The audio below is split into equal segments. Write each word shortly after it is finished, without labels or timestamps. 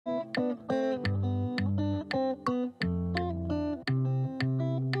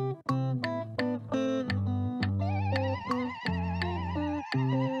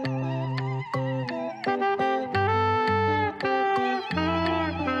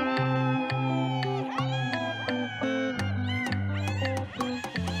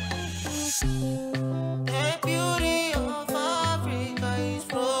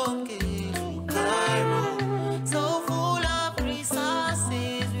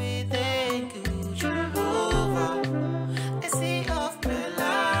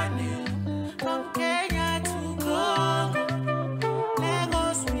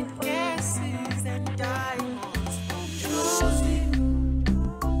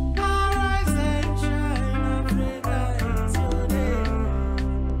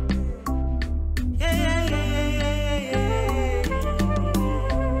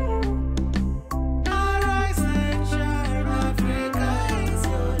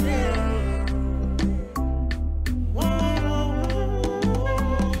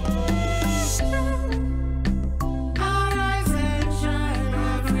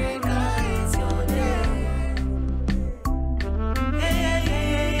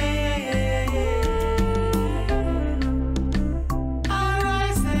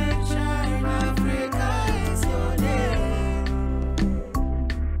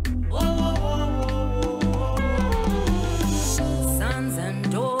and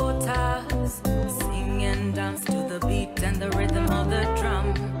daughters, sing and dance to the beat and the rhythm of the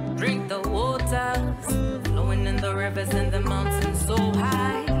drum. Drink the waters, flowing in the rivers and the mountains so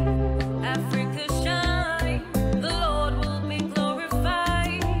high. Africa shine, the Lord will be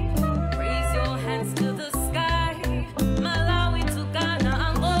glorified. Raise your hands to the sky, Malawi to Ghana,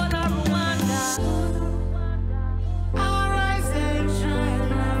 Angola, Rwanda. Arise and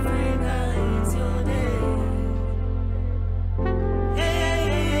shine, Africa, it's your day.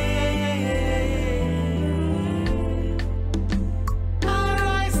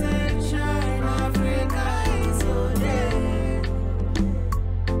 Arise and shine, Africa, it's your day.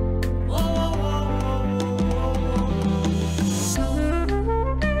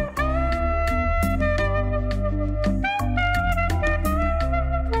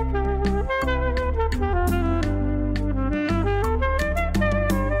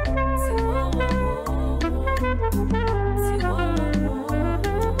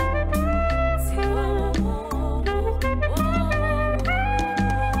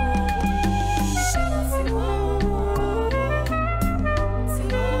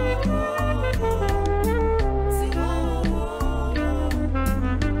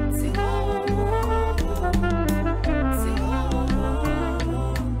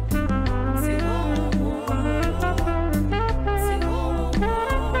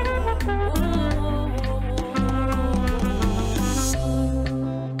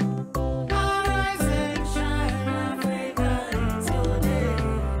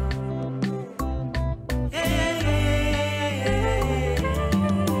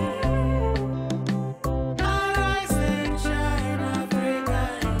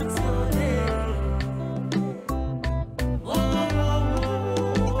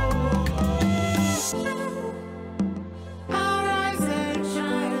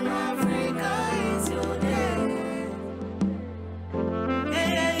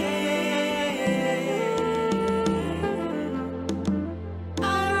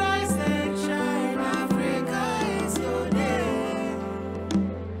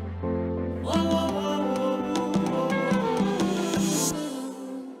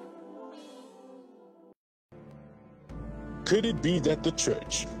 Could it be that the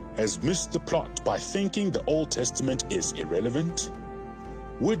church has missed the plot by thinking the Old Testament is irrelevant?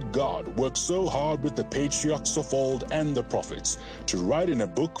 Would God work so hard with the patriarchs of old and the prophets to write in a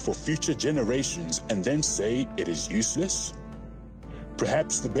book for future generations and then say it is useless?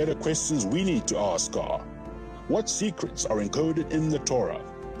 Perhaps the better questions we need to ask are, what secrets are encoded in the Torah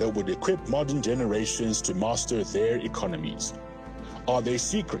that would equip modern generations to master their economies? Are there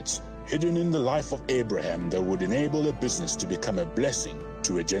secrets hidden in the life of Abraham that would enable a business to become a blessing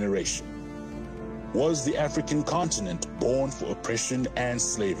to a generation? Was the African continent born for oppression and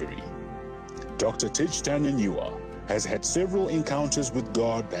slavery? Dr. Tich has had several encounters with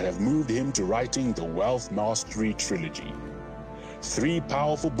God that have moved him to writing the Wealth Mastery Trilogy. 3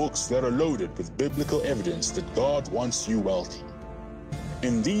 powerful books that are loaded with biblical evidence that God wants you wealthy.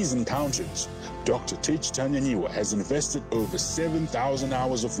 In these encounters, Dr. Tich has invested over 7,000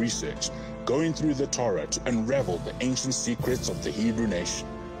 hours of research going through the Torah to unravel the ancient secrets of the Hebrew nation.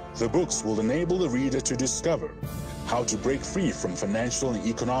 The books will enable the reader to discover how to break free from financial and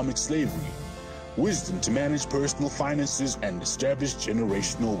economic slavery, wisdom to manage personal finances and establish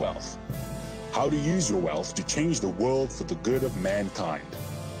generational wealth, how to use your wealth to change the world for the good of mankind.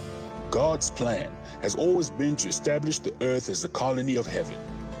 God's plan has always been to establish the earth as a colony of heaven.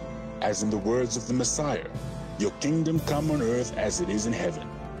 As in the words of the Messiah, your kingdom come on earth as it is in heaven.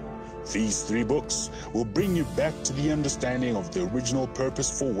 These 3 books will bring you back to the understanding of the original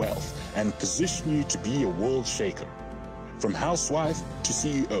purpose for wealth and position you to be a world shaker. From housewife to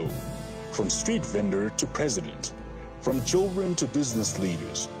CEO, from street vendor to president, from children to business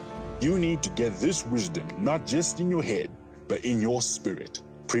leaders, you need to get this wisdom not just in your head, but in your spirit.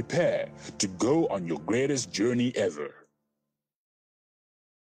 Prepare to go on your greatest journey ever.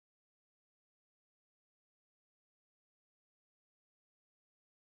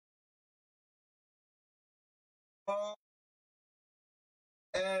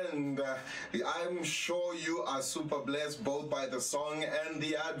 And I'm sure you are super blessed both by the song and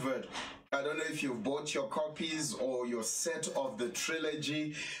the advert. I don't know if you've bought your copies or your set of the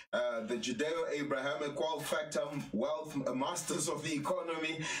trilogy, the Judeo-Abrahamic Wealth Factor, Wealth Masters of the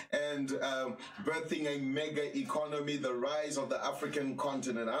Economy, and Birthing a Mega Economy, The Rise of the African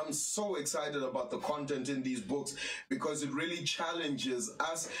Continent. I'm so excited about the content in these books because it really challenges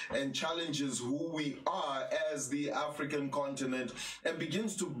us and challenges who we are as the African continent and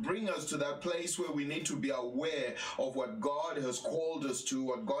begins to bring us to that place where we need to be aware of what God has called us to,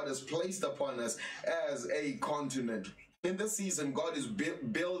 what God has placed upon us as a continent. In this season, God is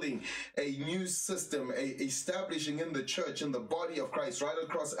building a new system, establishing in the church, in the body of Christ, right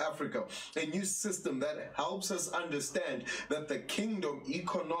across Africa, a new system that helps us understand that the kingdom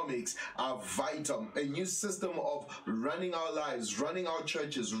economics are vital. A new system of running our lives, running our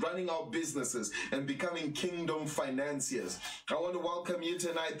churches, running our businesses, and becoming kingdom financiers. I want to welcome you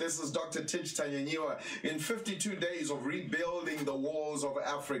tonight. This is Dr. Tich in 52 days of rebuilding the walls of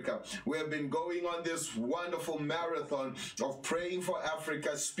Africa. We have been going on this wonderful marathon of praying for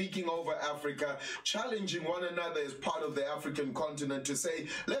Africa, speaking over Africa, challenging one another as part of the African continent to say,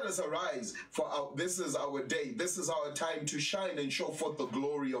 let us arise, for this is our day, this is our time to shine and show forth the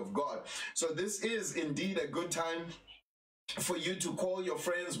glory of God. So this is indeed a good time for you to call your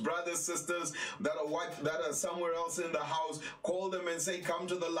friends, brothers, sisters that are somewhere else in the house. Call them and say, come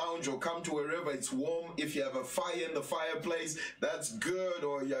to the lounge or come to wherever it's warm. If you have a fire in the fireplace, that's good,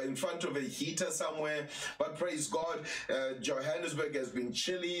 or you're in front of a heater somewhere. But praise God, Johannesburg has been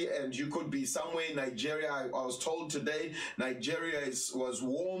chilly, and you could be somewhere in Nigeria. I was told today Nigeria was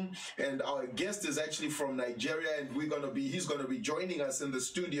warm, and our guest is actually from Nigeria, and he's gonna be joining us in the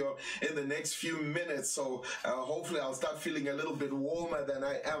studio in the next few minutes. So hopefully I'll start feeling a little bit warmer than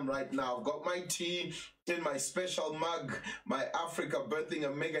I am right now. I've got my tea in my special mug, my Africa Birthing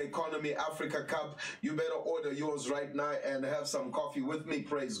a Mega Economy Africa cup. You better order yours right now and have some coffee with me.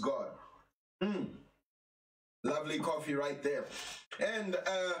 Praise God. Lovely coffee right there. And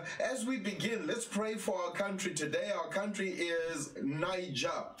as we begin, let's pray for our country today. Our country is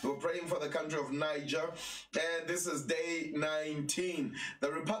Niger. We're praying for the country of Niger, and this is day 19. The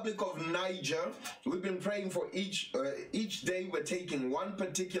Republic of Niger, we've been praying for each day. We're taking one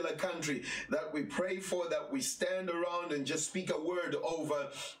particular country that we pray for, that we stand around and just speak a word over,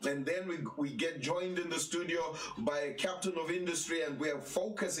 and then we get joined in the studio by a captain of industry, and we are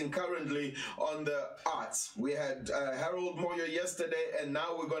focusing currently on the arts. We had Harold Moyo yesterday, and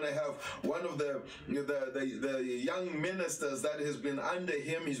now we're going to have one of the young ministers that has been under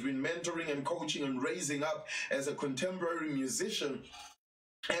him. He's been mentoring and coaching and raising up as a contemporary musician.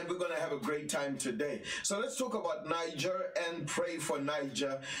 And we're going to have a great time today. So let's talk about Niger and pray for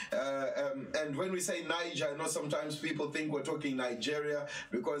Niger. And when we say Niger, I know sometimes people think we're talking Nigeria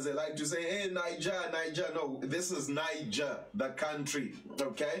because they like to say, hey, Niger, Niger. No, this is Niger, the country,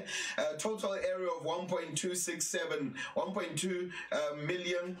 okay? Total area of 1.2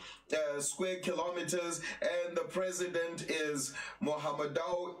 million square kilometers. And the president is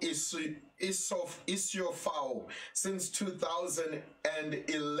Mohamedou Issoufou since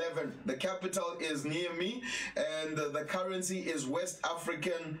 2011. The capital is Niamey, and the currency is West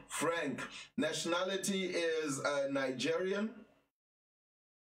African franc. Nationality is Nigerian.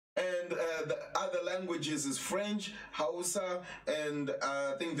 And the other languages is French, Hausa, and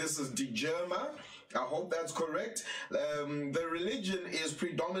I think this is Djema. I hope that's correct. The religion is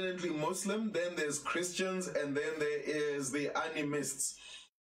predominantly Muslim, then there's Christians, and then there is the animists.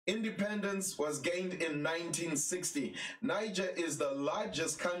 Independence was gained in 1960. Niger is the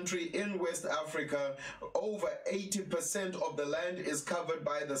largest country in West Africa. Over 80% of the land is covered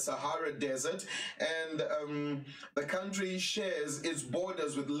by the Sahara Desert, and the country shares its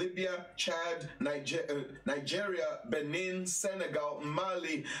borders with Libya, Chad, Nigeria, Benin, Senegal,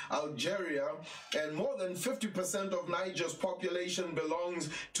 Mali, Algeria, and more than 50% of Niger's population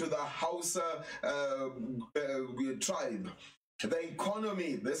belongs to the Hausa tribe. The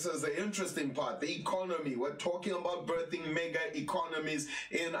economy, this is the interesting part, the economy. We're talking about birthing mega economies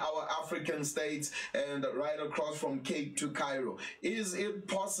in our African states and right across from Cape to Cairo. Is it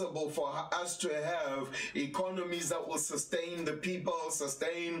possible for us to have economies that will sustain the people,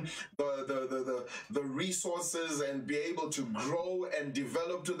 sustain the resources, and be able to grow and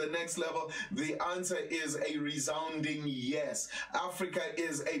develop to the next level? The answer is a resounding yes. Africa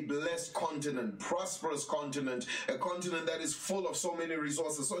is a blessed continent, prosperous continent, a continent that is full of so many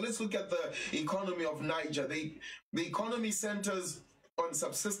resources. So let's look at the economy of Niger. The economy centers on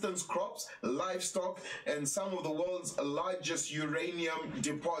subsistence crops, livestock, and some of the world's largest uranium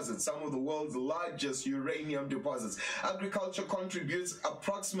deposits. Agriculture contributes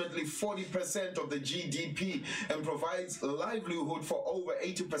approximately 40% of the GDP and provides livelihood for over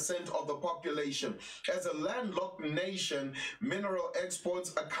 80% of the population. As a landlocked nation, mineral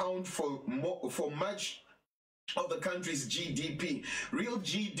exports account for much of the country's GDP. Real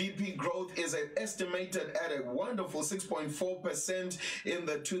GDP growth is estimated at a wonderful 6.4% in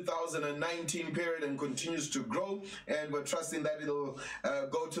the 2019 period and continues to grow, and we're trusting that it'll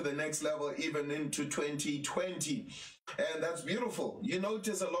go to the next level even into 2020. And that's beautiful. You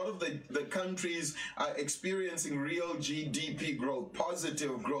notice a lot of the countries are experiencing real GDP growth,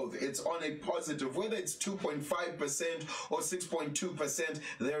 positive growth. It's on a positive, whether it's 2.5% or 6.2%,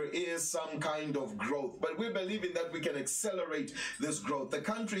 there is some kind of growth. But we're believing that we can accelerate this growth. The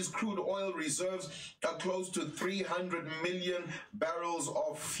country's crude oil reserves are close to 300 million barrels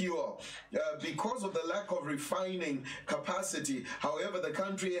of fuel. Because of the lack of refining capacity, however, the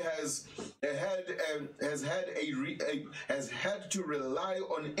country has had to rely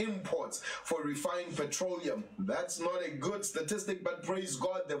on imports for refined petroleum. That's not a good statistic, but praise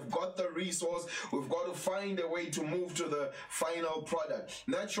God, they've got the resource. We've got to find a way to move to the final product.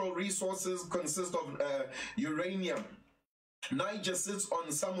 Natural resources consist of uranium. Niger sits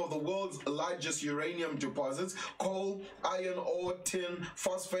on some of the world's largest uranium deposits: coal, iron ore, tin,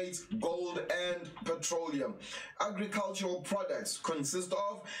 phosphates, gold, and petroleum. Agricultural products consist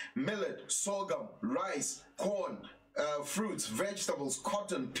of millet, sorghum, rice, corn, fruits, vegetables,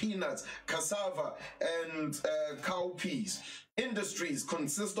 cotton, peanuts, cassava, and cowpeas. Industries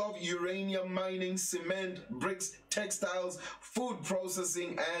consist of uranium mining, cement, bricks, textiles, food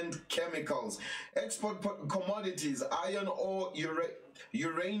processing, and chemicals. Export commodities: iron ore,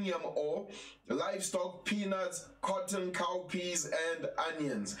 uranium ore, livestock, peanuts, cotton, cowpeas, and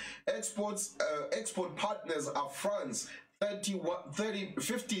onions. Export partners are France,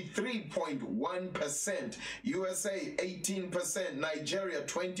 53.1%, USA 18%, Nigeria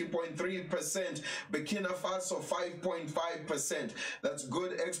 20.3%, Burkina Faso 5.5%. That's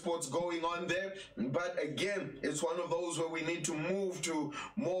good exports going on there, but again, it's one of those where we need to move to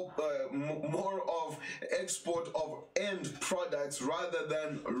more of export of end products rather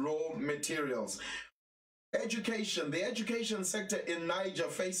than raw materials. Education. The education sector in Niger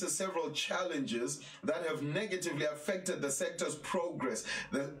faces several challenges that have negatively affected the sector's progress.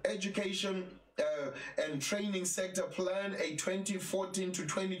 The education and training sector plan a 2014 to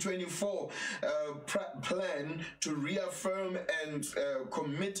 2024 plan to reaffirm and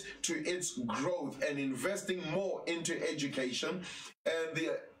commit to its growth and investing more into education. And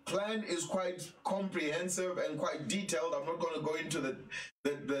the plan is quite comprehensive and quite detailed. I'm not going to go into the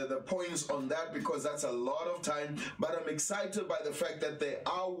points on that because that's a lot of time, but I'm excited by the fact that they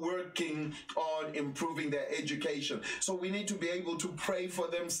are working on improving their education. So we need to be able to pray for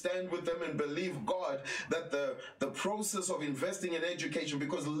them, stand with them, and believe God that the process of investing in education,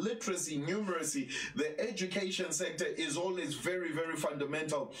 because literacy, numeracy, the education sector is always very, very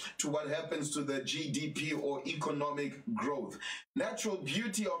fundamental to what happens to the GDP or economic growth. Natural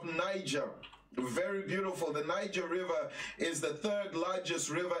beauty of Niger. Very beautiful. The Niger River is the third largest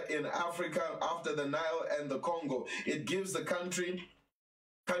river in Africa after the Nile and the Congo. It gives the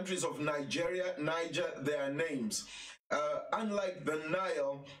countries of Nigeria, Niger, their names. Unlike the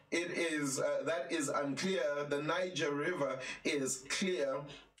Nile, that is unclear. The Niger River is clear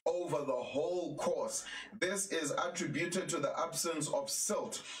over the whole course. This is attributed to the absence of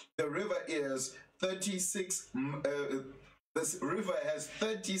silt. The river is 36. This river has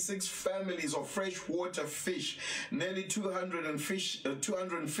 36 families of freshwater fish, nearly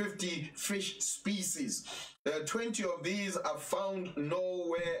 250 fish species. 20 of these are found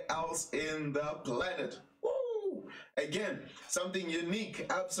nowhere else in the planet. Woo! Again, something unique,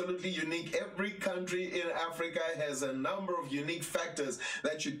 absolutely unique. Every country in Africa has a number of unique factors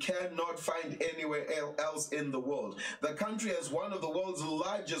that you cannot find anywhere else in the world. The country has one of the world's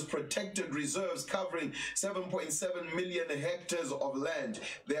largest protected reserves, covering 7.7 million hectares of land.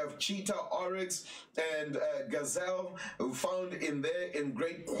 They have cheetah, oryx, and gazelle found in there in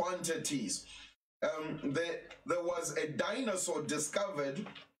great quantities. There was a dinosaur discovered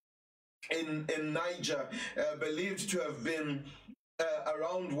in Niger, believed to have been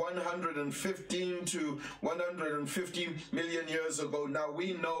around 115 to 150 million years ago. Now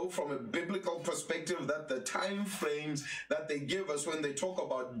we know from a biblical perspective that the time frames that they give us when they talk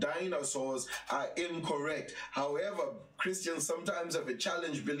about dinosaurs are incorrect. However, Christians sometimes have a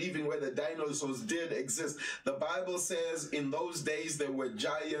challenge believing whether dinosaurs did exist. The Bible says in those days there were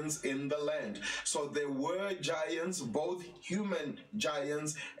giants in the land. So there were giants, both human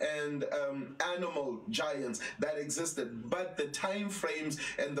giants and animal giants that existed. But the time frames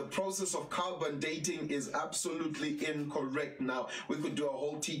and the process of carbon dating is absolutely incorrect now. We could do a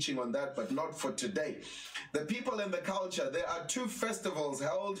whole teaching on that, but not for today. The people and the culture. There are two festivals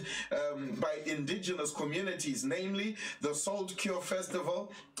held by indigenous communities, namely the Salt Cure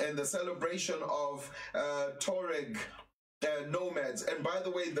Festival and the celebration of Tuareg nomads. And by the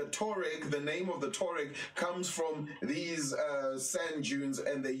way, the Tuareg, the name of the Tuareg comes from these sand dunes,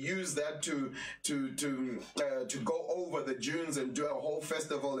 and they use that to go over the dunes and do a whole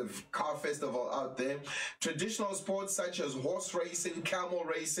festival, a car festival out there. Traditional sports such as horse racing, camel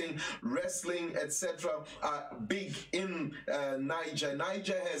racing, wrestling, etc. are big in Niger.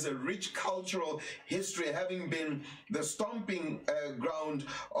 Niger has a rich cultural history, having been the stomping ground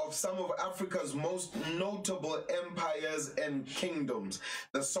of some of Africa's most notable empires and kingdoms.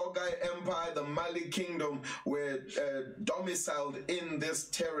 The Sogai Empire, the Mali Kingdom were domiciled in this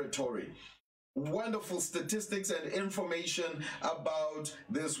territory. Wonderful statistics and information about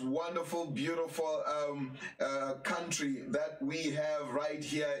this wonderful, beautiful country that we have right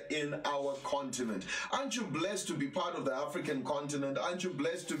here in our continent. Aren't you blessed to be part of the African continent? Aren't you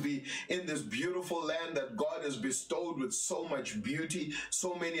blessed to be in this beautiful land that God has bestowed with so much beauty,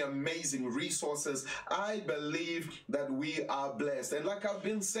 so many amazing resources? I believe that we are blessed. And like I've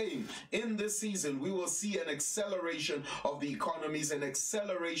been saying, in this season, we will see an acceleration of the economies, an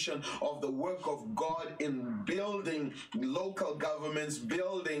acceleration of the work of God in building local governments,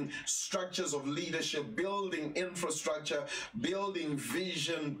 building structures of leadership, building infrastructure, building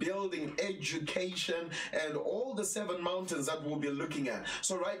vision, building education, and all the 7 mountains that we'll be looking at.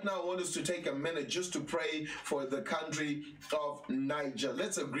 So right now, I want us to take a minute just to pray for the country of Niger.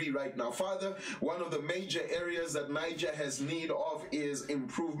 Let's agree right now. Father, one of the major areas that Niger has need of is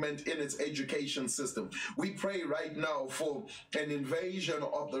improvement in its education system. We pray right now for an invasion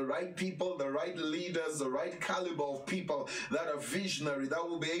of the right people, the right leaders, the right caliber of people that are visionary, that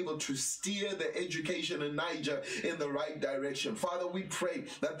will be able to steer the education in Niger in the right direction. Father, we pray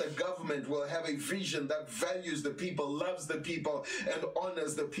that the government will have a vision that values the people, loves the people, and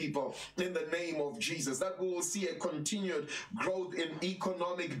honors the people in the name of Jesus. That we will see a continued growth in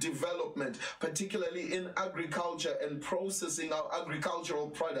economic development, particularly in agriculture and processing our agricultural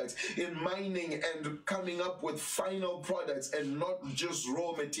products, in mining and coming up with final products and not just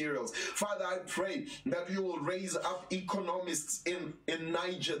raw materials. Father, I pray that you will raise up economists in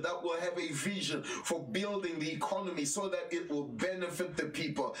Niger that will have a vision for building the economy so that it will benefit the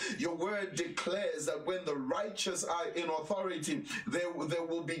people. Your word declares that when the righteous are in authority, there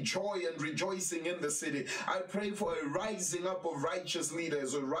will be joy and rejoicing in the city. I pray for a rising up of righteous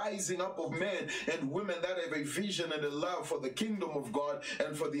leaders, a rising up of men and women that have a vision and a love for the kingdom of God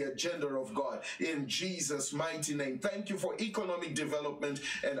and for the agenda of God. In Jesus' mighty name. Thank you for economic development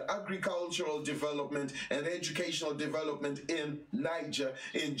and agricultural development and educational development in Niger.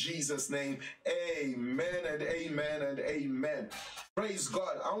 In Jesus' name, amen and amen and amen. Praise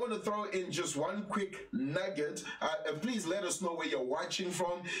God. I want to throw in just one quick nugget. Please let us know where you're watching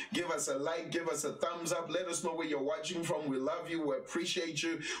from. Give us a like, give us a thumbs up. Let us know where you're watching from. We love you. We appreciate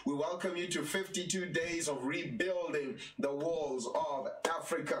you. We welcome you to 52 days of rebuilding the walls of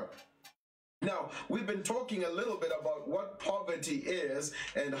Africa. Now, we've been talking a little bit about what poverty is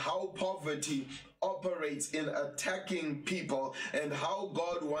and how poverty operates in attacking people and how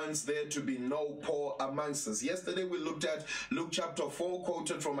God wants there to be no poor amongst us. Yesterday we looked at Luke chapter 4,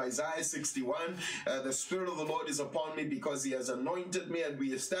 quoted from Isaiah 61. The Spirit of the Lord is upon me because he has anointed me, and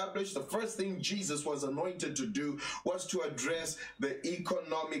we established the first thing Jesus was anointed to do was to address the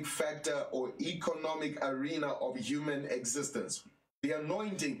economic factor or economic arena of human existence. The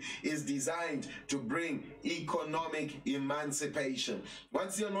anointing is designed to bring economic emancipation.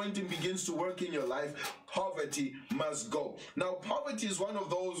 Once the anointing begins to work in your life, poverty must go. Now, poverty is one of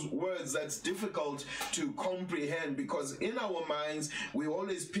those words that's difficult to comprehend because in our minds, we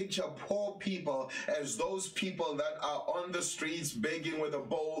always picture poor people as those people that are on the streets begging with a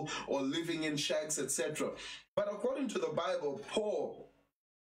bowl or living in shacks, etc. But according to the Bible, poor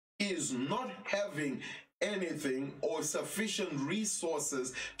is not having anything or sufficient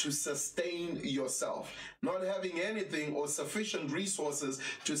resources to sustain yourself. Not having anything or sufficient resources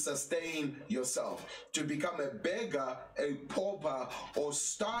to sustain yourself. To become a beggar, a pauper, or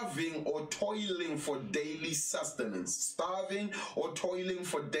starving or toiling for daily sustenance. Starving or toiling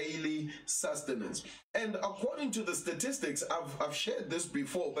for daily sustenance. And according to the statistics, I've shared this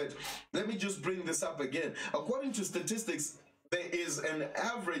before, but let me just bring this up again. According to statistics, there is an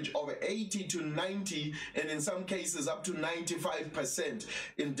average of 80 to 90, and in some cases up to 95%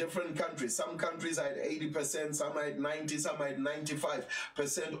 in different countries. Some countries are at 80%, some are at 90, some are at 95%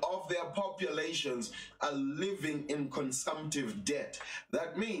 of their populations are living in consumptive debt.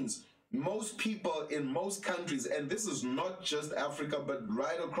 That means most people in most countries, and this is not just Africa, but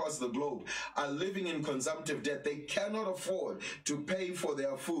right across the globe, are living in consumptive debt. They cannot afford to pay for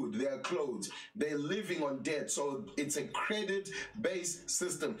their food, their clothes. They're living on debt. So it's a credit-based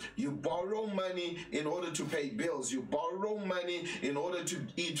system. You borrow money in order to pay bills. You borrow money in order to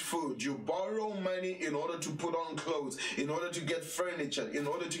eat food. You borrow money in order to put on clothes, in order to get furniture, in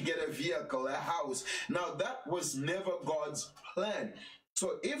order to get a vehicle, a house. Now, that was never God's plan.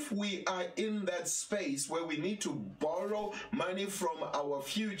 So if we are in that space where we need to borrow money from our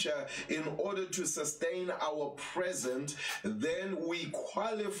future in order to sustain our present, then we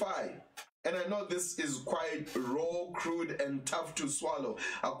qualify. And I know this is quite raw, crude, and tough to swallow.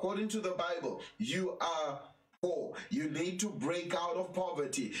 According to the Bible, you are poor. You need to break out of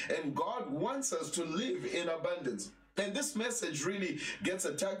poverty. And God wants us to live in abundance. And this message really gets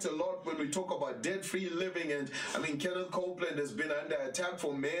attacked a lot when we talk about debt-free living. And I mean, Kenneth Copeland has been under attack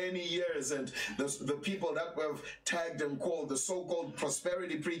for many years. And the people that we've tagged and called the so-called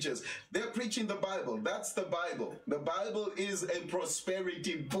prosperity preachers, they're preaching the Bible. That's the Bible. The Bible is a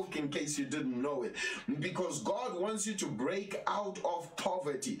prosperity book, in case you didn't know it. Because God wants you to break out of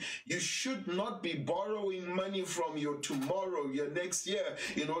poverty. You should not be borrowing money from your tomorrow, your next year,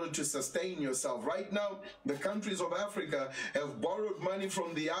 in order to sustain yourself. Right now, the countries of Africa have borrowed money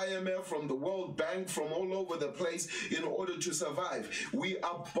from the IMF, from the World Bank, from all over the place in order to survive. We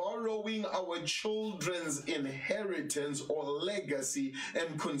are borrowing our children's inheritance or legacy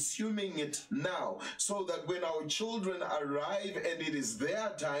and consuming it now, so that when our children arrive and it is their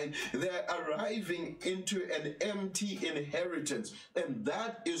time, they're arriving into an empty inheritance. And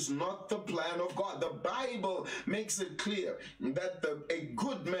that is not the plan of God. The Bible makes it clear that a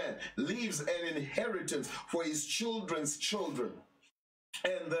good man leaves an inheritance for his children's children.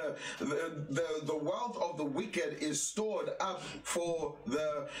 And the wealth of the wicked is stored up for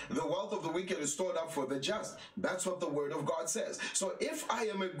the wealth of the wicked is stored up for the just. That's what the word of God says. So if I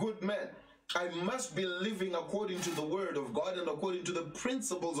am a good man, I must be living according to the word of God and according to the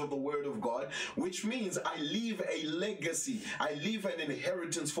principles of the word of God, which means I leave a legacy. I leave an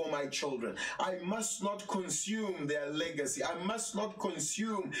inheritance for my children. I must not consume their legacy. I must not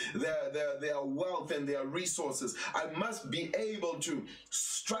consume their wealth and their resources. I must be able to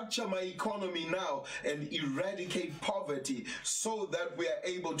structure my economy now and eradicate poverty so that we are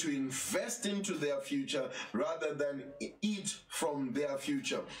able to invest into their future rather than eat from their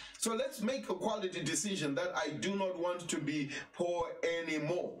future. So let's make a quality decision that I do not want to be poor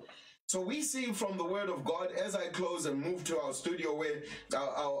anymore. So we see from the word of God, as I close and move to our studio where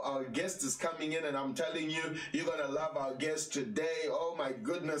our guest is coming in, and I'm telling you, you're going to love our guest today. Oh my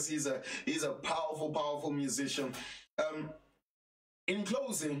goodness, he's a powerful, powerful musician. In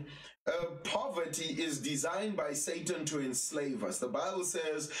closing, poverty is designed by Satan to enslave us. The Bible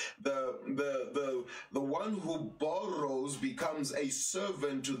says the one who borrows becomes a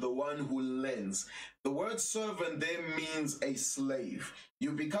servant to the one who lends. The word servant there means a slave.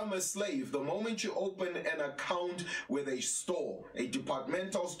 You become a slave the moment you open an account with a store, a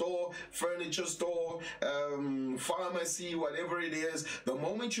departmental store, furniture store, pharmacy, whatever it is. The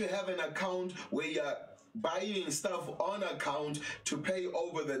moment you have an account where you're buying stuff on account to pay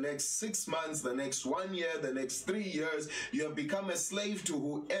over the next 6 months, the next 1 year, the next 3 years, you have become a slave to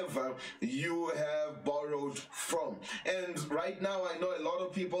whoever you have borrowed from. And right now, I know a lot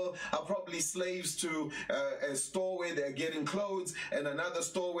of people are probably slaves to a store where they're getting clothes, and another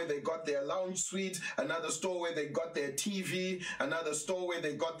store where they got their lounge suite, another store where they got their TV, another store where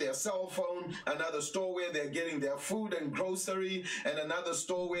they got their cell phone, another store where they're getting their food and grocery, and another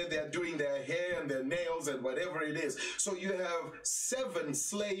store where they're doing their hair and their nails and whatever it is. So you have 7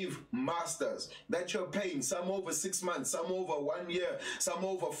 slave masters that you're paying, some over 6 months, some over 1 year, some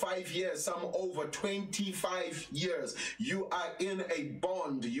over 5 years, some over 25 years. You are in a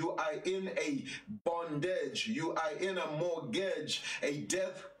bond, you are in a bondage, you are in a mortgage, a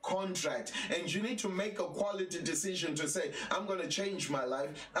death contract, and you need to make a quality decision to say, I'm going to change my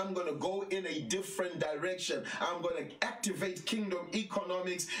life. I'm going to go in a different direction. I'm going to activate kingdom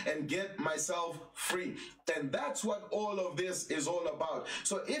economics and get myself free. And that's what all of this is all about.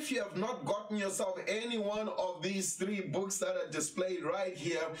 So if you have not gotten yourself any one of these 3 books that are displayed right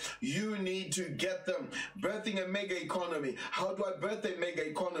here, you need to get them. Birthing a Mega Economy. How do I birth a mega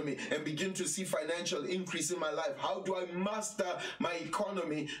economy and begin to see financial increase in my life? How do I master my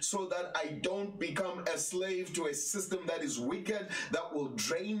economy so that I don't become a slave to a system that is wicked, that will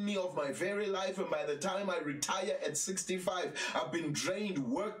drain me of my very life, and by the time I retire at 65, I've been drained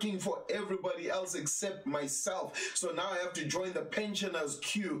working for everybody else except myself. So now I have to join the pensioners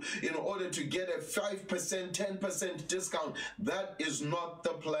queue in order to get a 5%, 10% discount. That is not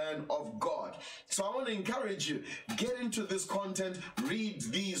the plan of God. So I want to encourage you, get into this content, read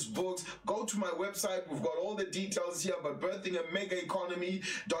these books, go to my website. We've got all the details here, but Birthing a Mega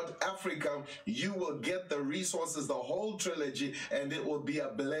Economy.Africa, you will get the resources, the whole trilogy, and it will be a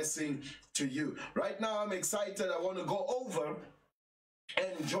blessing to you. Right now, I'm excited. I want to go over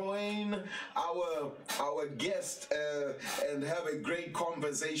and join our guest and have a great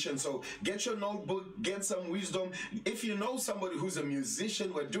conversation. So get your notebook, get some wisdom. If you know somebody who's a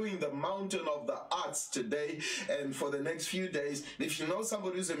musician, we're doing the Mountain of the Arts today and for the next few days. If you know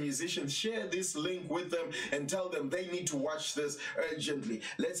somebody who's a musician, share this link with them and tell them they need to watch this urgently.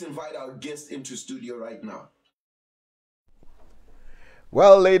 Let's invite our guest into studio right now.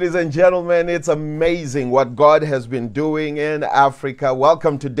 Well, ladies and gentlemen, it's amazing what God has been doing in Africa.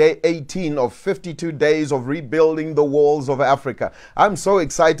 Welcome to day 18 of 52 days of rebuilding the walls of Africa. I'm so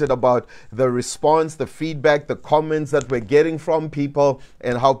excited about the response, the feedback, the comments that we're getting from people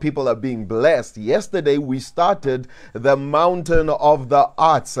and how people are being blessed. Yesterday, we started the Mountain of the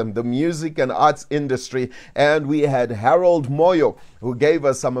Arts and the music and arts industry, and we had Harold Moyo, who gave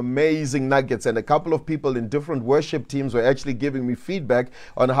us some amazing nuggets, and a couple of people in different worship teams were actually giving me feedback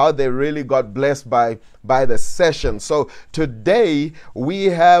on how they really got blessed by the session. So today we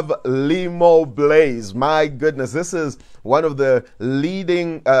have Limo Blaze. My goodness, this is one of the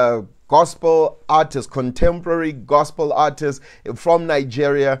leading gospel artists, contemporary gospel artists from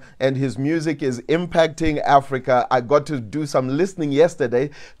Nigeria, and his music is impacting Africa. I got to do some listening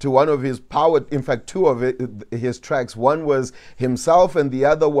yesterday to one of his in fact, two of his tracks. One was himself, and the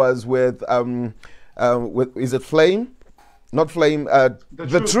other was with is it Flame? Not Flame,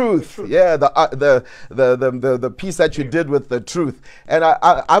 the truth. Yeah, the piece that you did with The Truth. And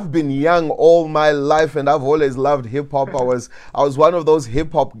I've been young all my life, and I've always loved hip hop. I was one of those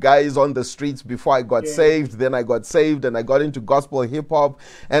hip hop guys on the streets before I got saved. Then I got saved and I got into gospel hip hop,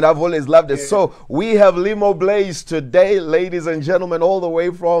 and I've always loved it. So we have Limo Blaze today, ladies and gentlemen, all the way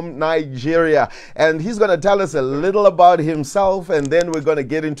from Nigeria, and he's going to tell us a little about himself, and then we're going to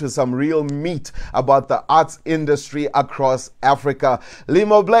get into some real meat about the arts industry across Africa.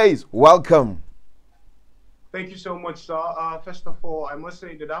 Limo Blaze, welcome. Thank you so much, sir. First of all, I must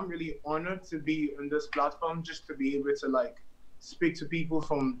say that I'm really honored to be on this platform, just to be able to speak to people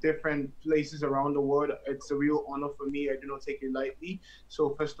from different places around the world. It's a real honor for me. I do not take it lightly.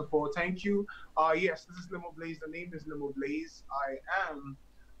 So first of all, thank you. Yes, this is Limo Blaze. The name is Limo Blaze. I am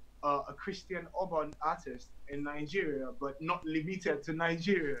a Christian urban artist in Nigeria, but not limited to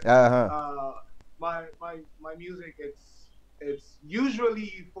Nigeria. My music, it's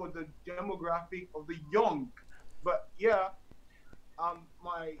usually for the demographic of the young, but yeah,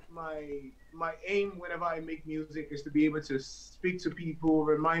 my aim whenever I make music is to be able to speak to people,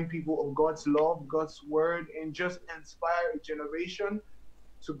 remind people of God's love, God's word, and just inspire a generation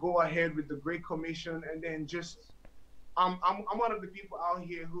to go ahead with the Great Commission. And then just I'm one of the people out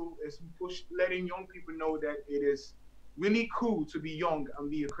here who is letting young people know that it is really cool to be young and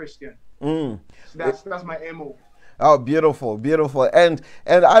be a Christian. So that's my MO. Oh, beautiful, beautiful. And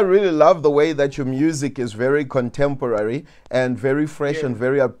I really love the way that your music is very contemporary and very fresh and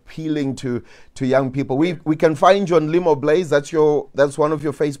very appealing to young people. We can find you on Limo Blaze. That's one of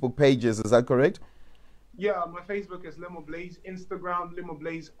your Facebook pages, is that correct? Yeah, my Facebook is Limo Blaze, Instagram Limo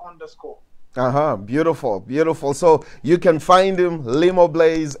Blaze _ Beautiful, beautiful. So you can find him, Limo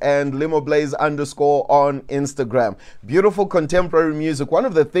Blaze and Limo Blaze _ on Instagram. Beautiful contemporary music. One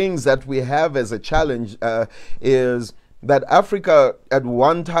of the things that we have as a challenge is that Africa at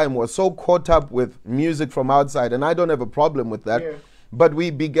one time was so caught up with music from outside, and I don't have a problem with that. But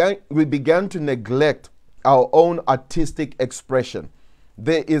we began to neglect our own artistic expression.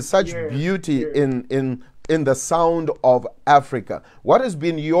 There is such beauty in the sound of Africa. What has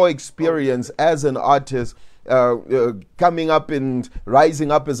been your experience as an artist, coming up and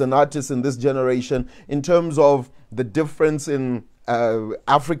rising up as an artist in this generation, in terms of the difference in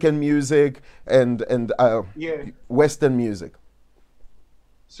African music and Western music?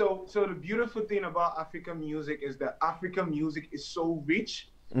 So the beautiful thing about African music is that African music is so rich.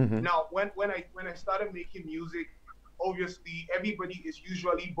 Now, when I started making music, obviously everybody is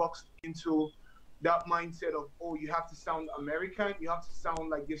usually boxed into that mindset of, oh, you have to sound American, you have to sound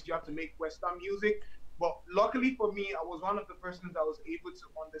like this, you have to make Western music. But luckily for me, I was one of the persons that was able to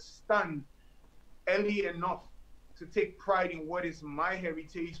understand early enough to take pride in what is my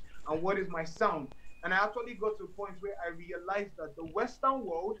heritage and what is my sound. And I actually got to a point where I realized that the Western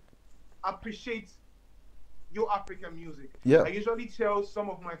world appreciates your African music. I usually tell some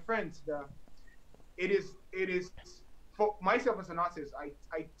of my friends that it is for myself as an artist,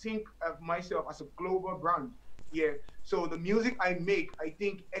 I think of myself as a global brand. So the music I make, I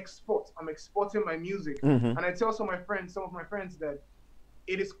think I'm exporting my music. And I tell some of my friends that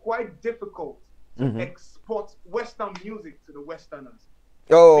it is quite difficult to export Western music to the Westerners.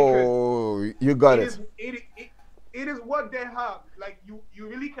 Oh, you got it. It is what they have. Like you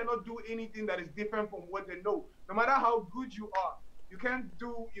really cannot do anything that is different from what they know. No matter how good you are, you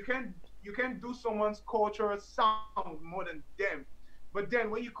can't do someone's cultural sound more than them. But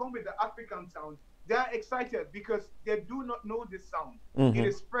then when you come with the African sound, they're excited because they do not know this sound. It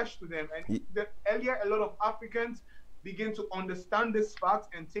is fresh to them. And earlier, a lot of Africans begin to understand this fact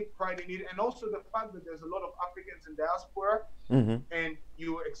and take pride in it. And also the fact that there's a lot of Africans in diaspora, and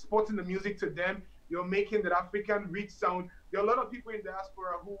you're exporting the music to them, you're making that African rich sound. There are a lot of people in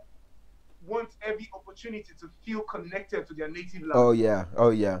diaspora who want every opportunity to feel connected to their native land. Oh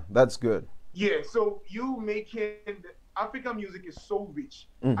yeah, that's good. Yeah, so you making the African music is so rich.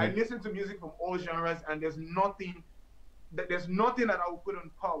 I listen to music from all genres, and there's nothing that I would put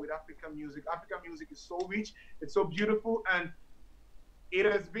on par with African music. African music is so rich, it's so beautiful, and it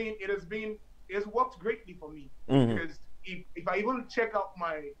has worked greatly for me. Because if I even check out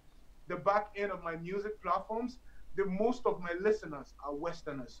the back end of my music platforms, the most of my listeners are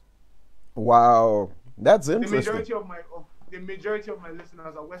Westerners. Wow, that's interesting. The majority of my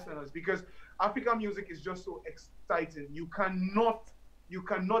listeners are Westerners because African music is just so exciting. You cannot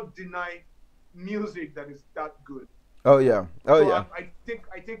deny music that is that good. Oh yeah. I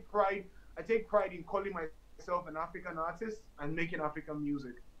take pride in calling myself an African artist and making African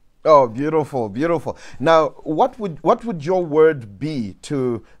music. Oh, beautiful, beautiful. Now, what would your word be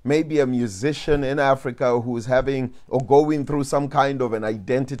to maybe a musician in Africa who's having or going through some kind of an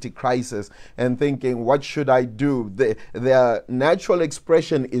identity crisis and thinking, what should I do? Their natural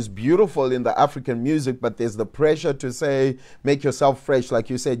expression is beautiful in the African music, but there's the pressure to say, make yourself fresh.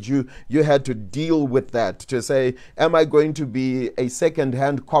 Like you said, you had to deal with that, to say, am I going to be a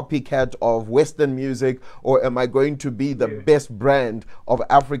second-hand copycat of Western music, or am I going to be the best brand of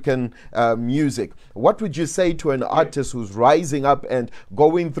African music? What would you say to an artist who's rising up and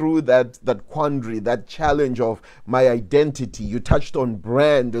going through that quandary, that challenge of my identity? You touched on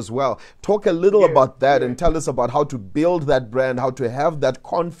brand as well. Talk a little about that and tell us about how to build that brand, how to have that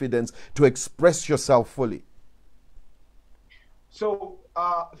confidence to express yourself fully. So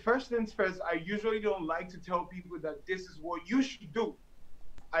first things first, I usually don't like to tell people that this is what you should do.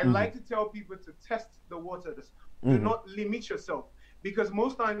 I like to tell people to test the waters. Do not limit yourself. Because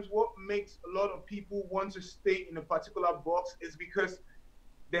most times what makes a lot of people want to stay in a particular box is because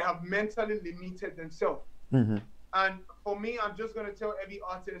they have mentally limited themselves. And for me, I'm just going to tell every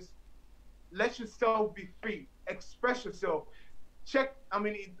artist, let yourself be free. Express yourself. Check,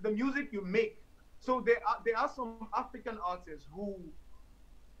 the music you make. So there are some African artists who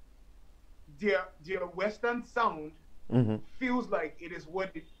their Western sound feels like it is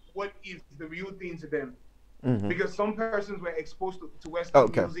what is the real thing to them. Because some persons were exposed to Western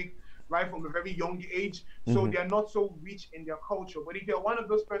music right from a very young age, so they're not so rich in their culture. But if you're one of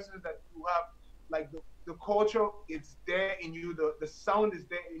those persons that you have, like the culture, it's there in you, the sound is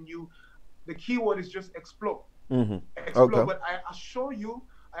there in you, the key word is just explore. Explore. But I assure you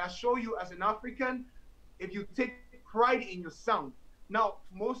as an African, if you take pride in your sound, now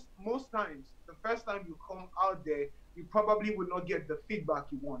most times, the first time you come out there, you probably will not get the feedback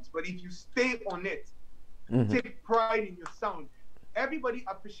you want. But if you stay on it, take pride in your sound. Everybody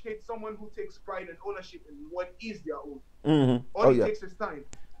appreciates someone who takes pride and ownership in what is their own. All it takes is time.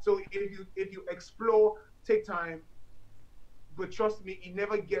 So if you explore, take time, but trust me, it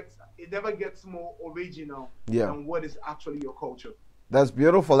never gets more original than what is actually your culture. That's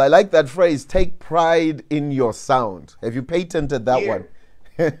beautiful. I like that phrase. Take pride in your sound. Have you patented that one?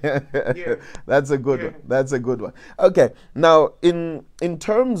 That's a good one. That's a good one. Okay, now in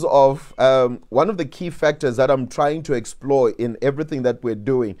terms of one of the key factors that I'm trying to explore in everything that we're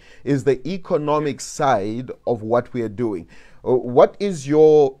doing is the economic side of what we're doing. What is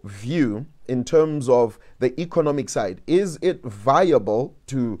your view in terms of the economic side? Is it viable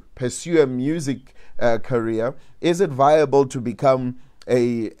to pursue a music career? Is it viable to become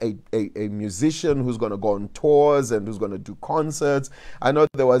a musician who's going to go on tours and who's going to do concerts? I know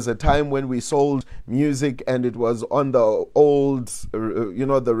there was a time when we sold music and it was on the old,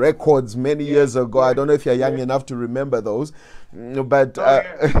 the records many years ago. I don't know if you're young enough to remember those, but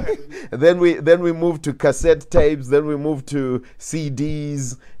then we moved to cassette tapes, then we moved to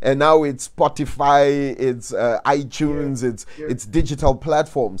CDs, and now it's Spotify, it's iTunes, it's digital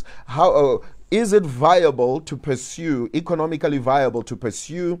platforms. How is it viable to pursue, economically viable to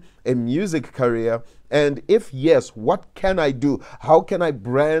pursue a music career? And if yes, what can I do? How can I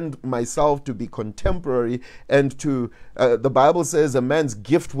brand myself to be contemporary and to, the Bible says a man's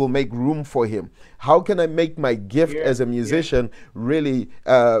gift will make room for him. How can I make my gift as a musician really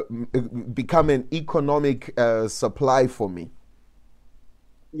become an economic supply for me?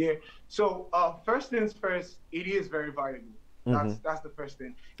 Yeah, so first things first, it is very viable. That's the first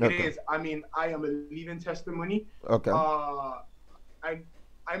thing. It is. I mean, I am a living testimony. Okay. I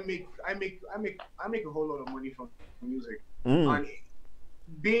make a whole lot of money from music. Mm. And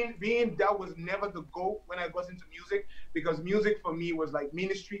being that was never the goal when I got into music, because music for me was like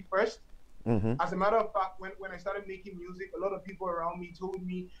ministry first. Mm-hmm. As a matter of fact, when I started making music, a lot of people around me told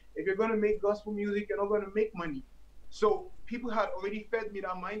me, if you're going to make gospel music, you're not going to make money. So people had already fed me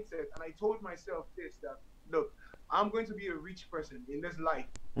that mindset. And I told myself this, that, look, I'm going to be a rich person in this life.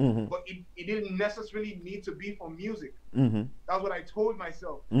 Mm-hmm. But it didn't necessarily need to be for music. Mm-hmm. That's what I told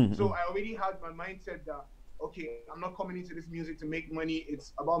myself. Mm-hmm. So I already had my mindset that, okay, I'm not coming into this music to make money.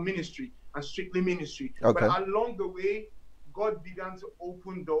 It's about ministry and strictly ministry. Okay. But along the way, God began to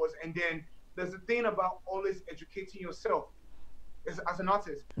open doors. And then there's a thing about always educating yourself. As an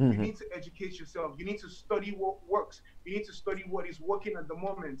artist, Mm-hmm. you need to educate yourself. You need to study what works. You need to study what is working at the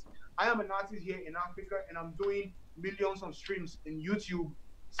moment. I am an artist here in Africa, and I'm doing millions of streams in YouTube,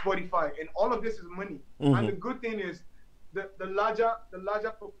 Spotify, and all of this is money. Mm-hmm. And the good thing is, the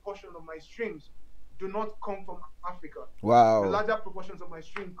larger proportion of my streams do not come from Africa. Wow. The larger proportions of my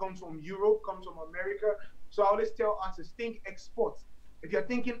stream comes from Europe, comes from America. So I always tell artists, think export. If you're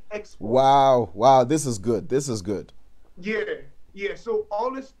thinking export. Wow, this is good. This is good. Yeah. So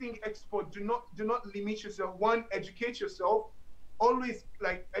always think export. Do not limit yourself. One, educate yourself. Always,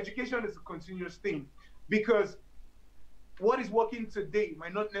 like, education is a continuous thing, because what is working today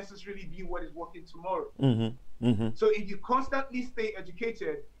might not necessarily be what is working tomorrow. Mm-hmm. Mm-hmm. So if you constantly stay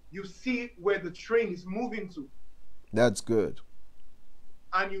educated, you see where the train is moving to. That's good.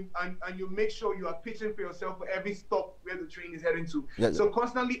 And you make sure you are pitching for yourself for every stop where the train is heading to. Yeah, So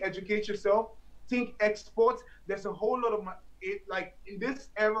constantly educate yourself. Think export. There's a whole lot of like in this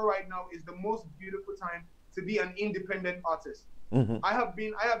era right now is the most beautiful time to be an independent artist. Mm-hmm. I have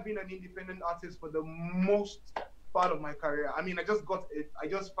been an independent artist for the most part of my career. I mean, I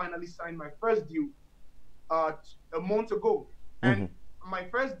just finally signed my first deal a month ago. And my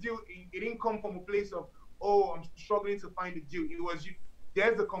first deal, it didn't come from a place of, oh, I'm struggling to find a deal. It was,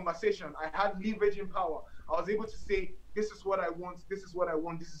 there's a conversation. I had leveraging power. I was able to say, this is what I want, this is what I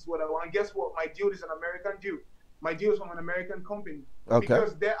want, this is what I want. And guess what? My deal is an American deal. My deal is from an American company. Okay.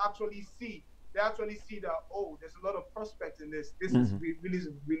 Because they actually see that, oh, there's a lot of prospects in this. This is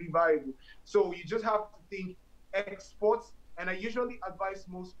really valuable. So you just have to think exports. And I usually advise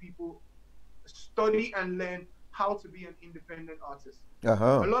most people study and learn how to be an independent artist.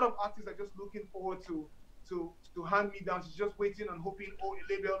 Uh-huh. A lot of artists are just looking forward to hand me down. She's just waiting and hoping, oh, a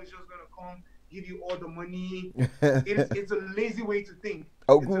label is just gonna come, give you all the money. It's a lazy way to think.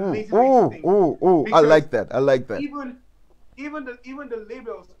 It's a lazy way to think. I like that. I like that. Even the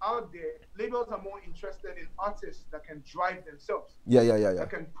labels out there, labels are more interested in artists that can drive themselves. Yeah. That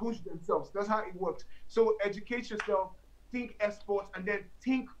can push themselves. That's how it works. So educate yourself, think exports, and then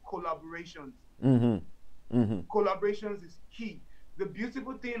think collaborations. Collaborations is key. The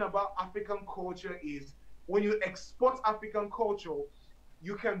beautiful thing about African culture is when you export African culture,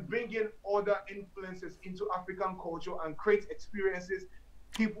 you can bring in other influences into African culture and create experiences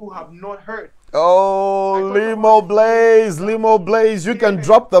people have not heard. Oh, Limo Blaze. You can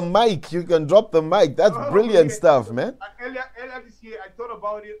drop the mic. That's brilliant stuff, man. Earlier this year, I thought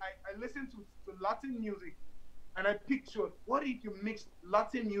about it. I listened to Latin music, and I pictured, what if you mixed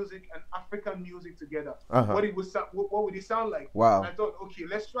Latin music and African music together? What would it sound like? Wow. And I thought, okay,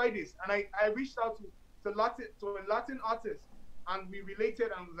 let's try this. And I reached out to a Latin artist, and we related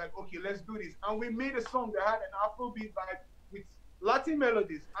and was like, okay, let's do this. And we made a song that had an Afrobeat vibe with Latin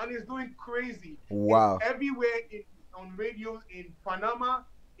melodies, and it's doing crazy. Wow. It's everywhere on radios in Panama,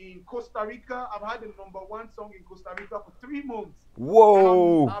 in Costa Rica. I've had the #1 song in Costa Rica for 3 months.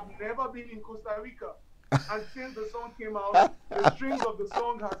 Whoa. I've never been in Costa Rica. And since the song came out, the strings of the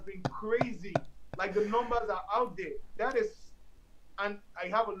song has been crazy. Like, the numbers are out there. And I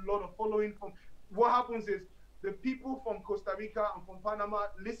have a lot of following from. What happens is the people from Costa Rica and from Panama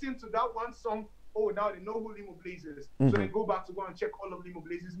listen to that one song. Oh, now they know who Limo Blaze is. So they go back to go and check all of Limo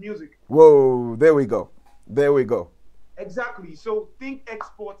Blaze's music. Whoa, there we go. Exactly. So think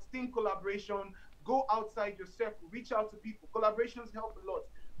exports, think collaboration, go outside your circle, reach out to people. Collaborations help a lot.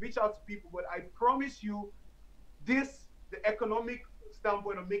 Reach out to people. But I promise you, the economic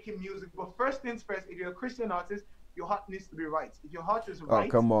standpoint of making music. But first things first, if you're a Christian artist, your heart needs to be right. If your heart is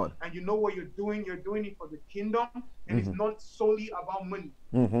right, come on, and you know what you're doing it for the kingdom, and it's not solely about money.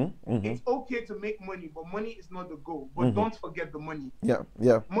 It's okay to make money, but money is not the goal. But don't forget the money. Yeah.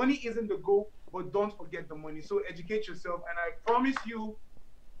 Money isn't the goal, but don't forget the money. So educate yourself, and I promise you,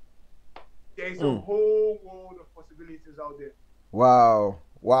 there's a whole world of possibilities out there.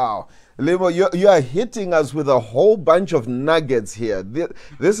 Wow. Limo, you are hitting us with a whole bunch of nuggets here.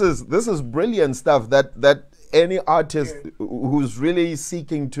 This is brilliant stuff that any artist who's really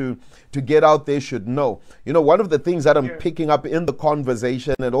seeking to get out there should know. You know, one of the things that I'm picking up in the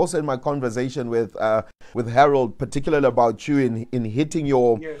conversation, and also in my conversation with Harold, particularly about you in hitting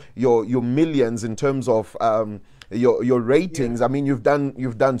your millions in terms of your ratings. I mean, you've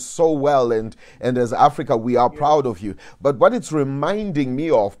done so well, and as Africa, we are proud of you. But what it's reminding me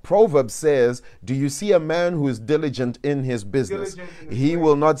of, Proverbs says, do you see a man who is diligent in his business? He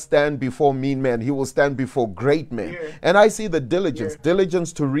will not stand before mean men. He will stand before great men. And I see the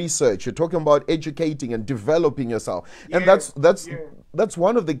diligence to research. You're talking about educating and developing yourself. And that's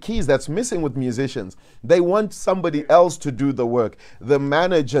one of the keys that's missing with musicians. They want somebody else to do the work. The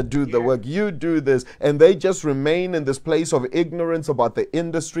manager do the work. You do this. And they just remain in this place of ignorance about the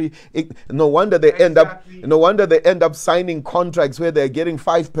industry. No wonder they end up signing contracts where they're getting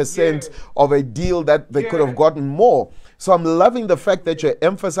 5% of a deal that they could have gotten more. So I'm loving the fact that you're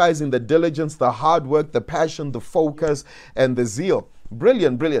emphasizing the diligence, the hard work, the passion, the focus, and the zeal.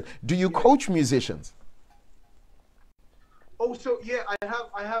 Brilliant, brilliant. Do you coach musicians? Oh, so yeah,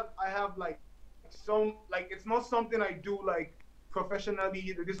 I have like some, like, it's not something I do like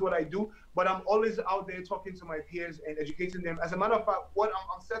professionally. This is what I do, but I'm always out there talking to my peers and educating them. As a matter of fact, what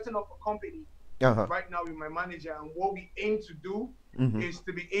I'm setting up a company right now with my manager, and what we aim to do is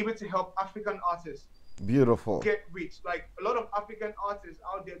to be able to help African artists get rich. Like, a lot of African artists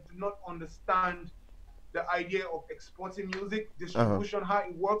out there do not understand the idea of exporting music, distribution, how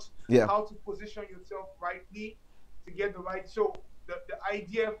it works, how to position yourself rightly to get the right. So the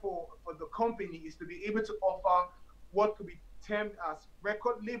idea for the company is to be able to offer what could be termed as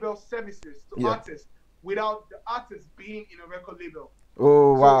record label services to artists without the artist being in a record label.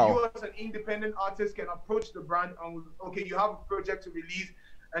 Oh, wow. So you as an independent artist can approach the brand and, okay, you have a project to release,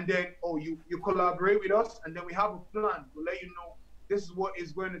 and then, you collaborate with us, and then we have a plan. We'll let you know this is what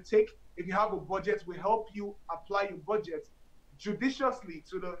it's going to take. If you have a budget, we help you apply your budget judiciously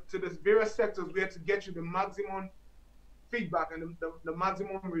to the various sectors where to get you the maximum feedback and the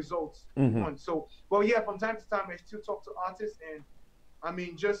maximum results you want. So, well, yeah, from time to time I still talk to artists, and I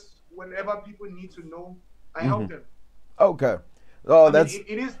mean, just whenever people need to know, I help them. Okay. Oh, that's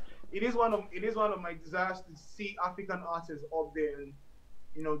it is one of my desires to see African artists up there and,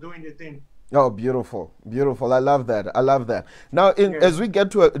 you know, doing the thing. Oh, beautiful, beautiful. I love that. I love that. Now, as we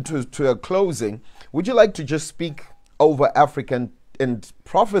get to a closing, would you like to just speak over Africa and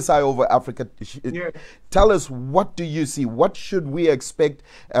prophesy over Africa? Tell us, what do you see? What should we expect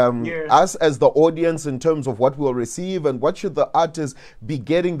us as the audience in terms of what we'll receive, and what should the artists be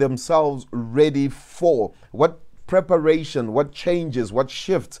getting themselves ready for? What preparation, what changes, what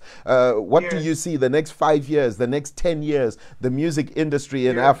shifts, what do you see the next 5 years, the next 10 years, the music industry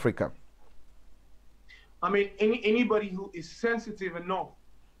in Africa? I mean, anybody who is sensitive enough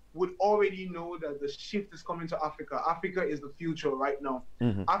would already know that the shift is coming to Africa. Africa is the future right now.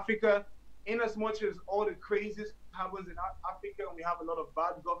 Africa, in as much as all the crazies happens in Africa, and we have a lot of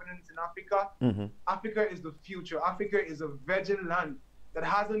bad governance in Africa, Africa is the future. Africa is a virgin land that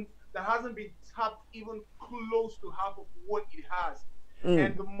hasn't been tapped even close to half of what it has.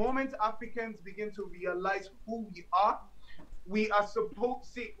 And the moment Africans begin to realize who we are supposed to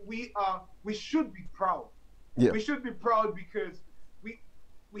see, we should be proud. We should be proud because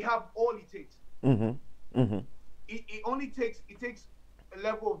we have all it takes. It only takes a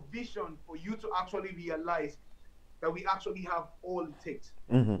level of vision for you to actually realize that we actually have all it takes.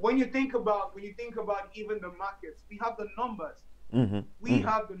 When you think about even the markets, we have the numbers. We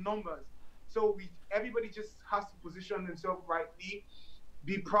have the numbers. So everybody just has to position themselves rightly.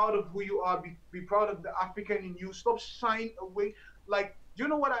 Be proud of who you are. Be proud of the African in you. Stop shying away. Like, you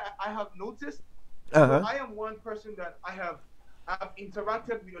know what I have noticed? So I am one person that I've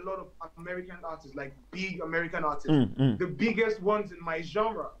interacted with a lot of American artists, like big American artists, the biggest ones in my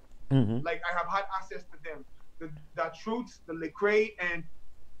genre. Like, I have had access to them, the Truths, the Lecrae, and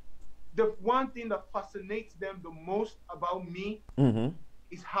the one thing that fascinates them the most about me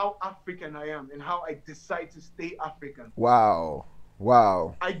is how African I am and how I decide to stay African. Wow.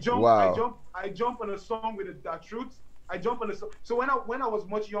 Wow. I jump on a song with the Truths. I jump on a song. So when I was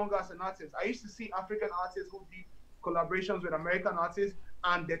much younger as an artist, I used to see African artists who did collaborations with American artists,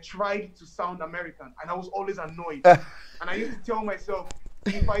 and they tried to sound American, and I was always annoyed. And I used to tell myself,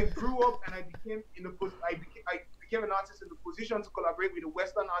 if I grew up and I became an artist in the position to collaborate with a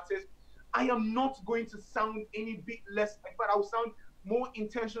Western artist, I am not going to sound any bit less, but I will sound more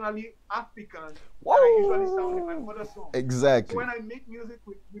intentionally African than I usually sound in my mother song. Exactly. So when I make music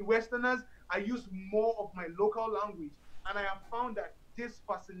with Westerners, I use more of my local language, and I have found that this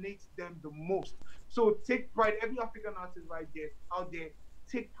fascinates them the most. So take pride. Every African artist out there,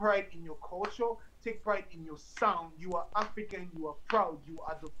 take pride in your culture, take pride in your sound. You are African, you are proud, you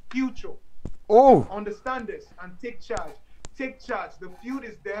are the future. Oh, Understand this and take charge. Take charge. The field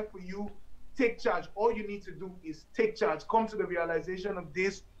is there for you. Take charge. All you need to do is take charge. Come to the realization of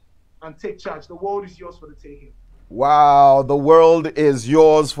this and take charge. The world is yours for the taking. wow, the world is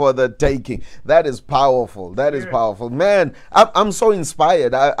yours for the taking. That is powerful. That is powerful. Man, I'm so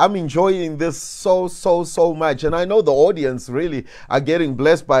inspired. I'm enjoying this so much. And I know the audience really are getting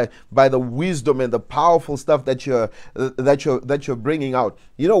blessed by the wisdom and the powerful stuff that you're bringing out.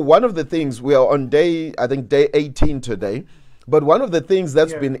 You know, one of the things, we are on day 18 today. But one of the things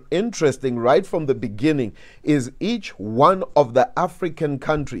that's been interesting right from the beginning is each one of the African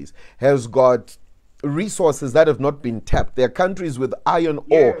countries has got resources that have not been tapped. There are countries with iron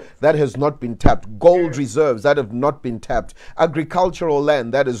ore that has not been tapped, gold reserves that have not been tapped, agricultural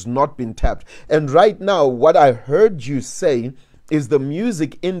land that has not been tapped. And right now, what I heard you say is the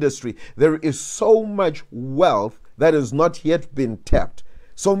music industry. There is so much wealth that has not yet been tapped.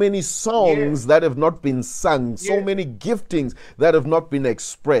 So many songs that have not been sung, so many giftings that have not been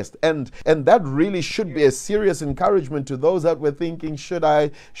expressed. And that really should be a serious encouragement to those that were thinking, should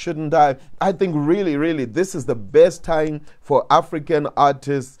I, shouldn't I? I think really, this is the best time for African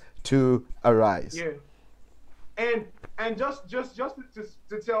artists to arise. Yeah. And just to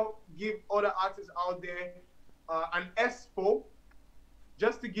give other artists out there an expo,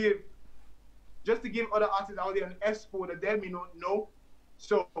 just to give other artists out there an expo that they may not know.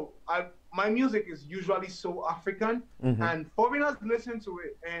 So my music is usually so African, and foreigners listen to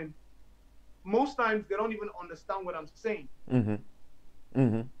it, and most times they don't even understand what I'm saying.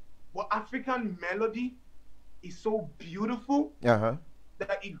 But African melody is so beautiful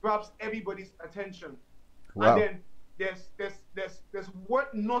that it grabs everybody's attention. Wow. And then there's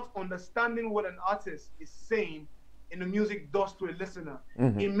what not understanding what an artist is saying in the music does to a listener.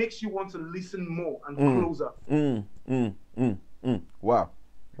 It makes you want to listen more and closer. Wow.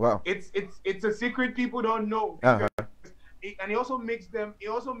 It's a secret people don't know. And it also makes them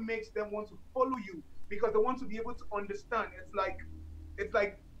want to follow you because they want to be able to understand. It's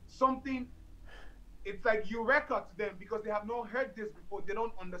like something. It's like eureka to them because they have not heard this before. They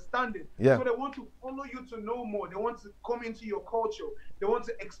don't understand it. So they want to follow you to know more. They want to come into your culture. They want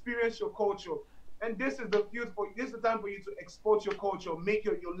to experience your culture. And this is the field for you. This is the time for you to export your culture, make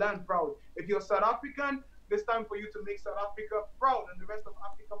your land proud. If you're South African, it's time for you to make South Africa proud and the rest of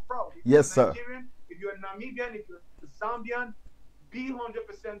Africa proud. If you're Nigerian, if you're Namibian, if you're Zambian, be 100%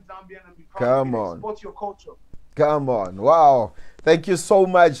 Zambian and be proud. Come on. Export your culture. Come on. Wow. Thank you so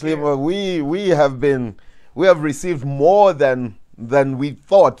much, Limo. We have received more than we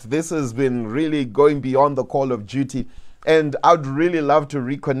thought. This has been really going beyond the call of duty. And I'd really love to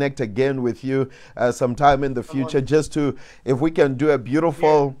reconnect again with you sometime in the future, just to, if we can do a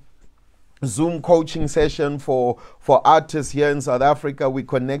beautiful Zoom coaching session for artists here in South Africa. We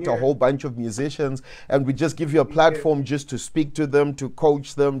connect a whole bunch of musicians and we just give you a platform just to speak to them, to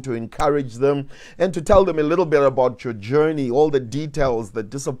coach them, to encourage them, and to tell them a little bit about your journey, all the details, the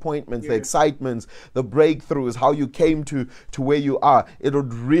disappointments, the excitements, the breakthroughs, how you came to where you are. It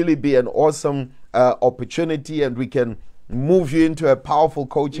would really be an awesome opportunity, and we can move you into a powerful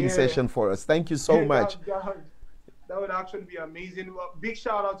coaching session for us. Thank you so much. That would actually be amazing. Big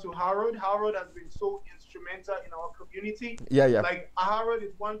shout out to Harold. Harold has been so instrumental in our community. Like Harold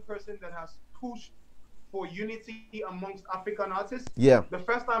is one person that has pushed for unity amongst African artists. The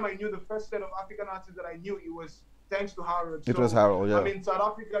first time I knew the first set of African artists that I knew, it was thanks to Harold. It was Harold, I mean, South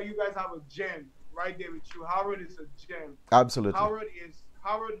Africa, you guys have a gem right there with you. Harold is a gem. Absolutely. Harold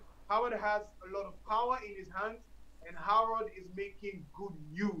has a lot of power in his hands, and Harold is making good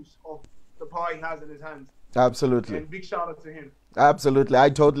use of the power he has in his hands. Absolutely. And big shout out to him. Absolutely. I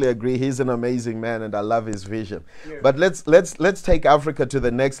totally agree. He's an amazing man and I love his vision. But let's take Africa to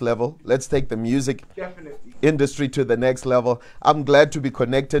the next level. Let's take the music industry to the next level. I'm glad to be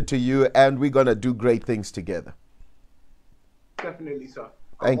connected to you, and we're going to do great things together. Definitely, sir.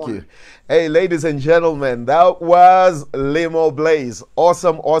 Thank you. Hey, ladies and gentlemen, that was Limo Blaze.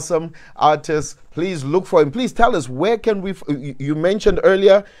 Awesome artist. Please look for him. Please tell us, where can we, you mentioned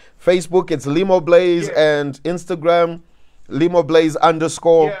earlier, Facebook, it's Limo Blaze, and Instagram, Limo Blaze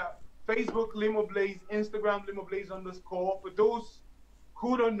 _. Facebook, Limo Blaze, Instagram, Limo Blaze _. For those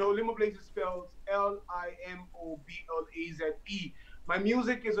who don't know, Limo Blaze is spelled LIMOBLAZE. My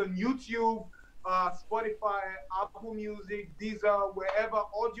music is on YouTube, Spotify, Apple Music, Deezer, wherever,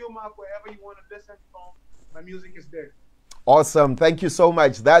 AudioMac, wherever you want to listen from, my music is there. Awesome. Thank you so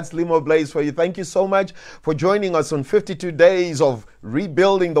much. That's Limo Blaze for you. Thank you so much for joining us on 52 days of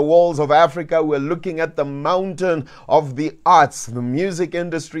rebuilding the walls of Africa. We're looking at the mountain of the arts, the music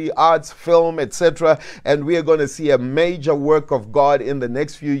industry, arts, film, etc. And we are going to see a major work of God in the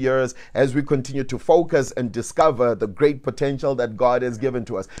next few years as we continue to focus and discover the great potential that God has given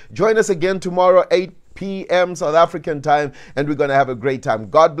to us. Join us again tomorrow, 8 p.m. South African time, and we're going to have a great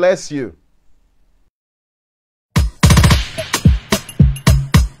time. God bless you.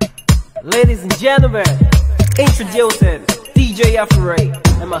 Ladies and gentlemen, introducing DJ Afraid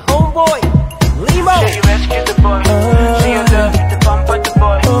and my homeboy, Limo. Say you rescue the boy, say you love you to pump at the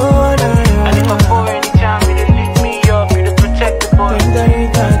boy. And if I'm for any time, you to lift me up, you to protect the boy.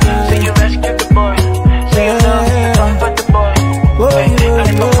 Say you rescue the boy, say you love you to pump at the boy. And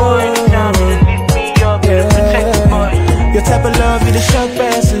if I'm for any time, you to lift me up, you to protect the boy. Your type of love, you the shock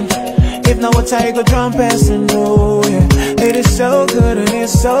person. If not, what I go drum person, oh yeah. It is so good and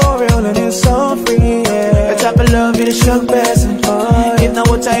it's so real and it's so free, yeah. The type of love, you the shock person, oh yeah. If not,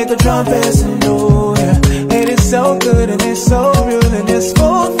 what I go drum person, oh yeah. It is so good and it's so real and it's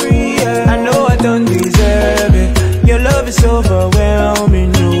so free, yeah. I know I don't deserve it. Your love is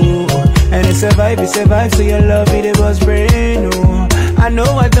overwhelming, no. And it's a vibe, so your love, it was brand new. I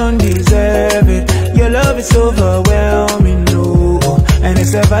know I don't deserve it. Your love is overwhelming, no. And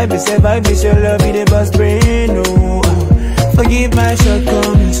it's a vibe, it's your love, it was brand new. Forgive my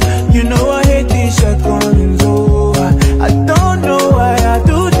shortcomings, you know I hate these shortcomings, oh. I don't know why I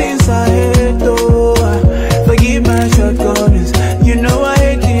do things I hate, oh. Forgive my shortcomings, you know I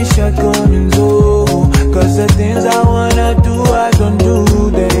hate these shortcomings, oh. Cause the things I wanna do, I don't do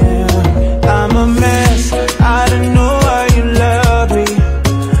them. I'm a mess, I don't know why you love me.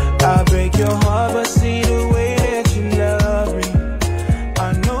 I break your heart, but see the way that you love me.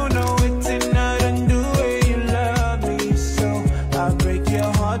 I know it's not undo way you love me. So I break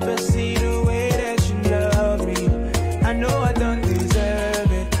your heart, but see the way that you love me. I know I don't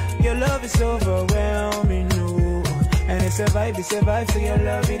deserve it. Your love is overwhelming, no. And it's a vibe, so your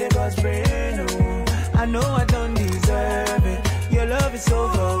love, it was brand new. I know I don't deserve it. Your love is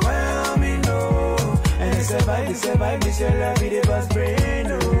overwhelming, no. And it's a vibe, so your love, it was brand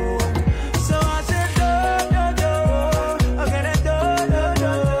new. So I said, do, okay, do.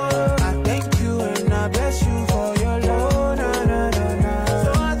 I thank you and I bless you for your love,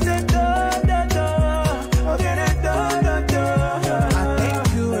 So I said, do, okay, do. I thank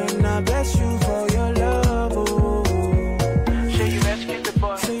you and I bless you for your love, oh. Say you rescue the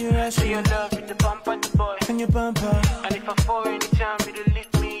boy, say you love you to pump at the boy. Can you bump her? And if I fall anytime, you to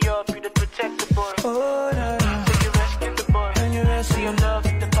lift me up, you to protect the boy. Oh, no. Say you rescue the boy, Can you rescue? say you love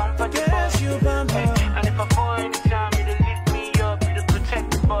you to pump at the boy. Yes, you bump her. And if I fall anytime, you to lift me up, you to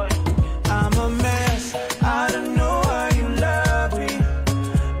protect the boy. I'm a mess, I don't know how you love me.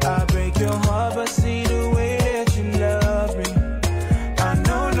 I break your heart, but see the way that you love me. I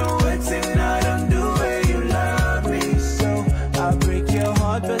know it's in I don't do way you love me. So I break your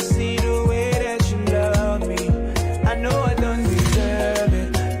heart, but see the way that you love me. I know I don't deserve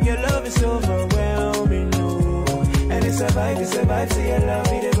it. Your love is overwhelming, no. And it's a vibe, so your love,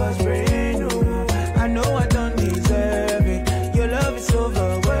 it was brand new. I know I don't deserve it. Your love is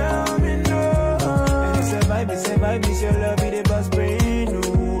overwhelming, no. And it's a vibe, it's your love, it was brand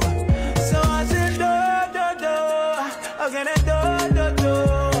new. So I said, do, again, do.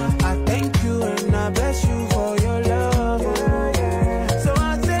 I thank you and I bless you for your love, oh. So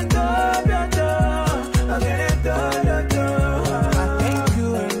I said, do, again, do. I thank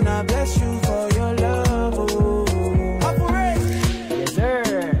you and I bless you for your love, oh. Yes,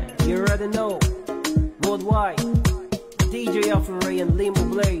 sir. You already know. Worldwide, DJ Afraid and Limo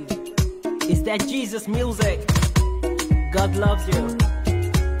Blaze. It's that Jesus music. God loves you.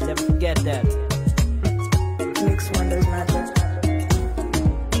 Never forget that. Mix Wonders Magic.